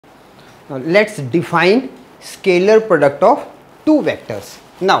Now let's define scalar product of two vectors.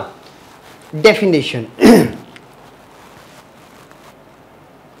 Now definition.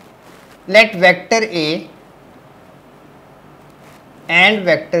 Let vector A and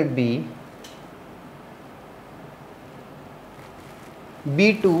vector B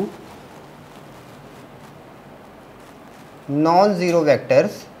be two non-zero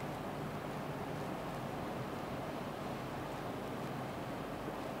vectors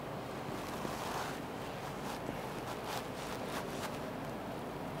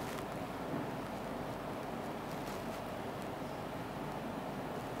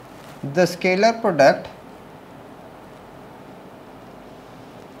the scalar product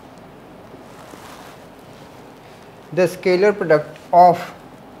of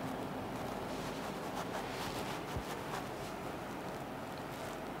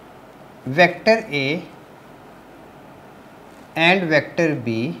vector A and vector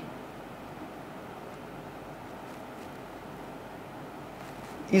B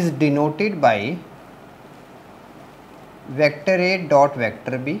is denoted by vector A dot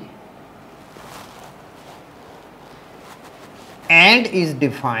vector B and is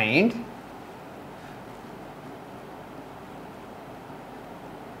defined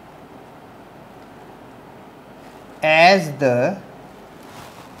as the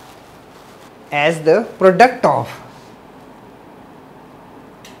product of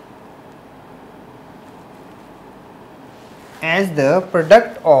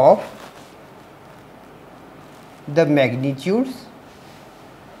the magnitudes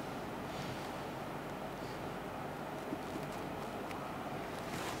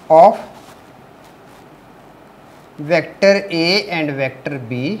of vector A and vector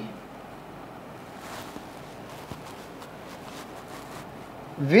B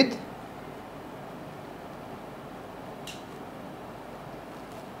with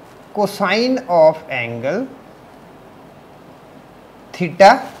cosine of angle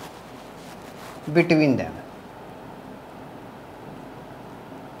theta between them.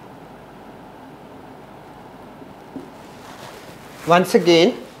 Once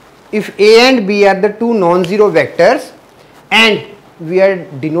again, if A and B are the two non-zero vectors and we are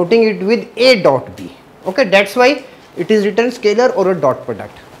denoting it with A dot B, okay, that's why it is written scalar or a dot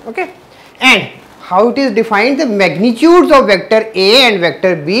product, okay. And how it is defined? The magnitudes of vector A and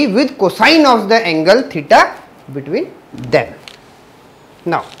vector B with cosine of the angle theta between them.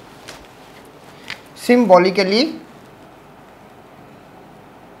 Now symbolically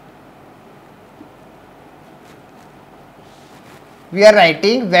we are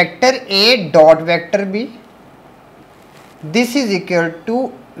writing vector A dot vector B. This is equal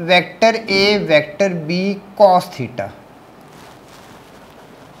to vector A vector B cos theta,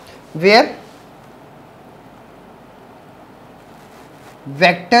 where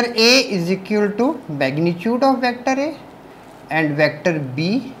vector A is equal to magnitude of vector A and vector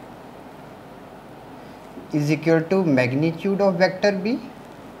B is equal to magnitude of vector B.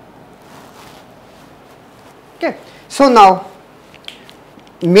 Okay. So now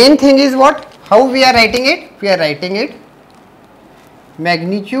main thing is what? How we are writing it? We are writing it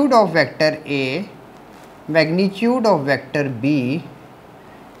magnitude of vector A, magnitude of vector B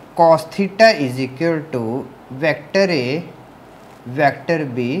cos theta is equal to vector A, vector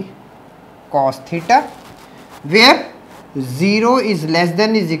B cos theta, where 0 is less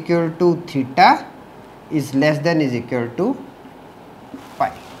than is equal to theta is less than is equal to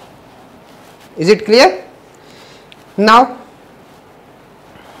pi. Is it clear? Now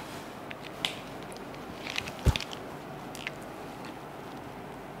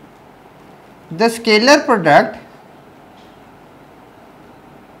the scalar product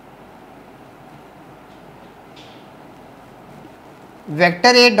vector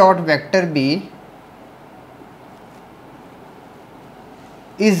A dot vector B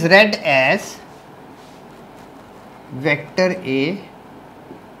is read as vector A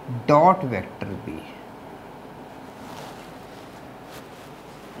dot vector B.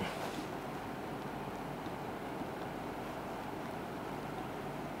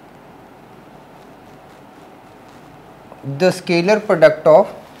 The scalar product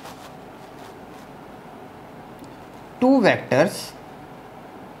of two vectors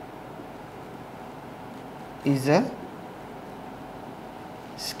is a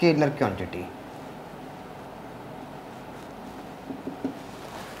scalar quantity.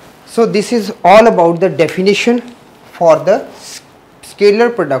 So this is all about the definition for the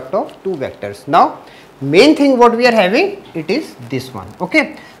scalar product of two vectors. Now main thing what we are having, it is this one,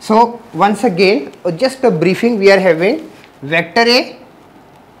 okay. So once again just a briefing, we are having vector A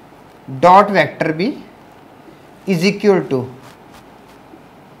dot vector B is equal to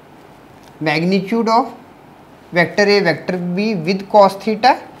magnitude of vector A, vector B with cos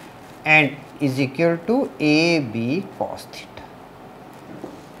theta and is equal to AB cos theta.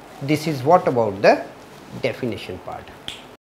 This is what about the definition part.